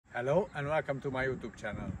Hello and welcome to my YouTube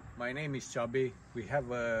channel. My name is Chubby. We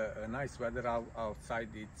have a nice weather outside.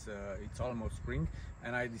 It's almost spring,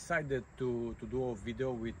 and I decided to do a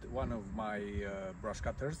video with one of my brush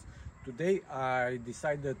cutters. Today I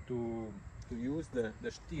decided to use the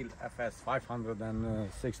Stihl Fs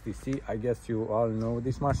 560C. I guess you all know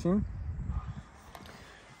this machine.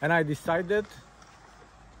 And I decided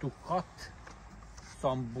to cut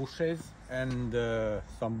some bushes and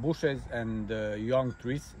young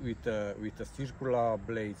trees with a circular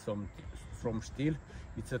blade from Stihl.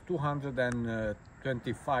 It's a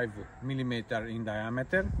 225 millimeter in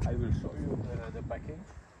diameter. I will show you the package.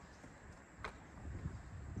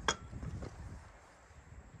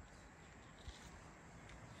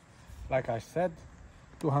 Like I said,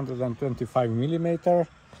 225 millimeter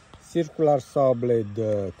circular saw blade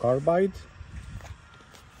carbide.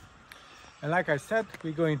 And like I said,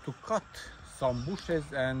 we're going to cut some bushes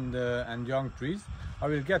and young trees. I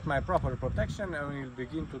will get my proper protection and we'll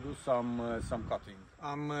begin to do some cutting.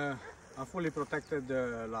 I'm fully protected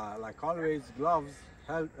like always: gloves,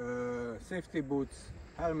 safety boots,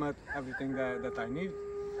 helmet, everything that I need.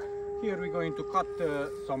 Here we're going to cut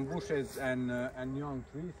some bushes and young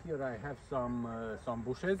trees. Here I have some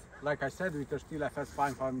bushes. Like I said, with the Stihl Fs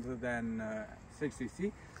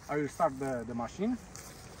 560C. I will start the machine.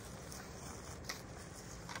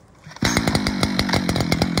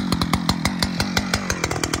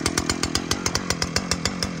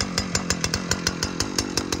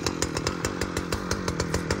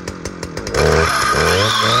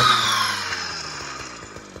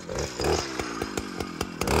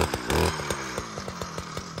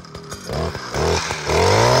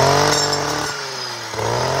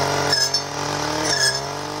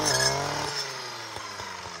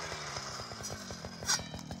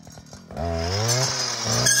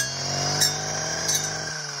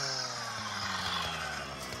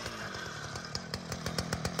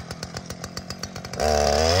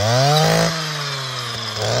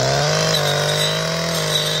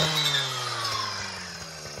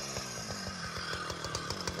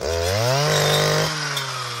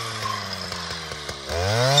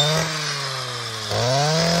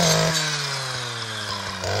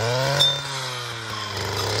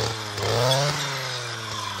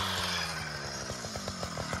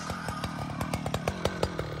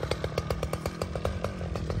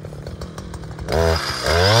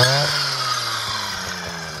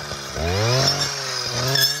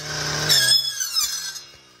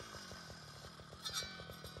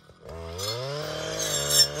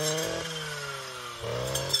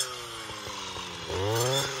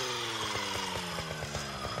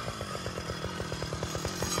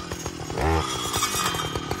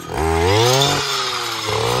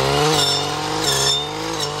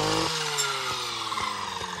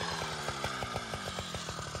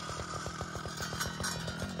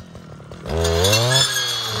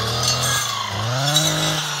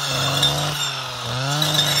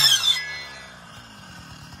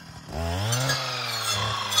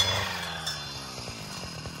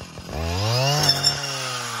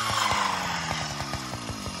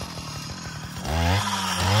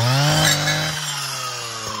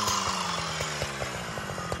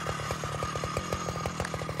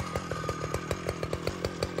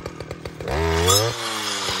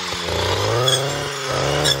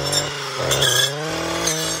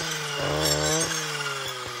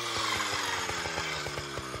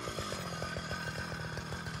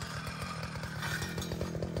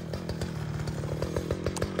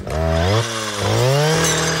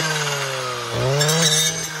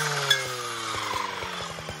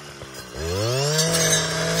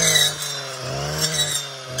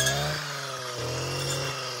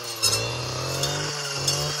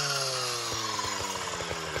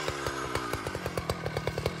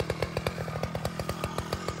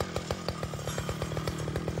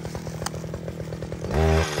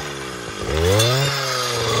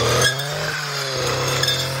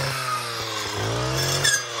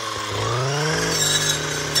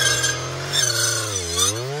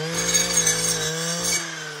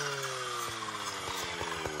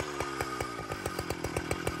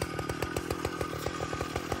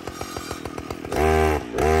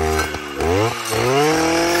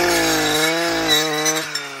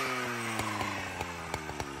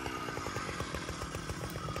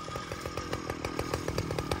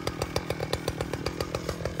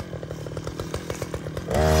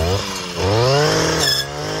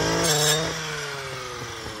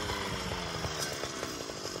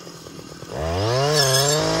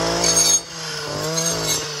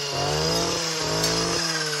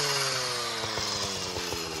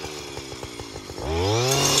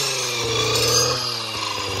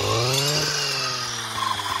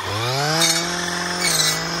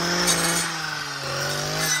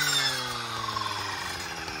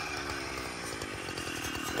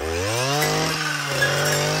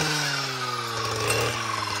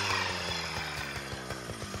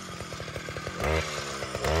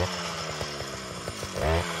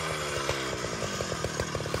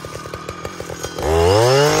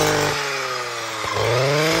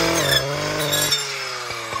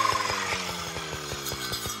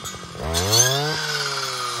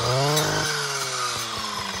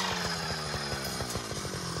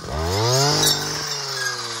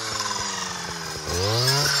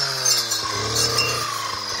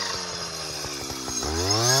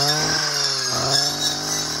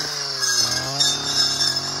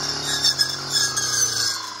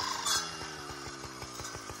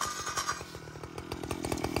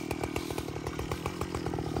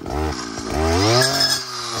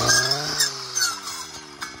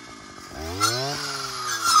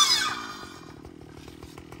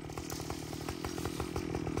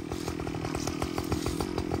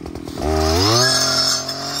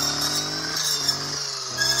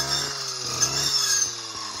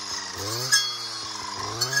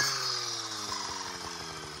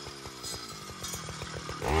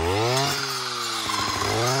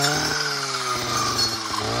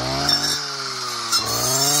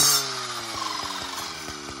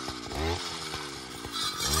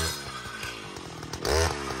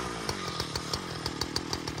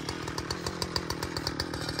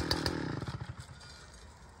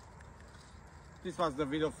 this was the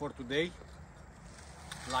video for today.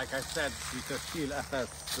 Like I said, with a Stihl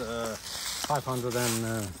Fs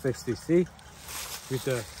 560C with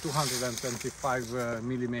a 225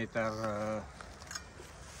 millimeter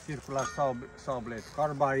circular saw blade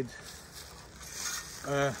carbide.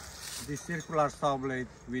 This circular saw blade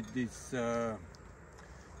with this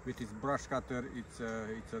brush cutter, it's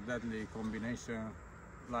a deadly combination.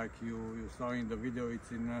 Like you saw in the video,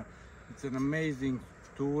 it's an amazing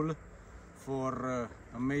tool for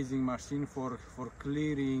amazing machine for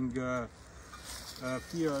clearing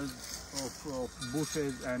fields of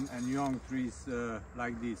bushes and young trees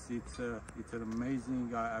like this. It's an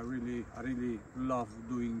amazing. I really love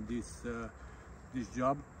doing this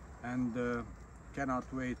job, and cannot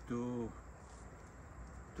wait to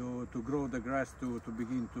grow the grass, to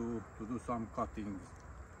begin to do some cuttings.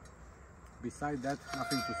 Besides that,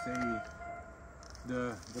 nothing to say.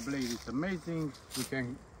 The blade is amazing.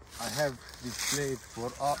 I have this blade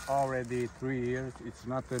for already 3 years. It's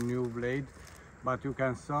not a new blade, but you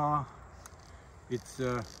can saw it's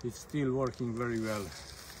still working very well.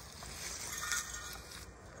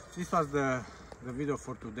 This was the video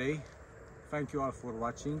for today. Thank you all for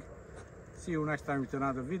watching. See you next time with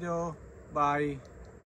another video. Bye.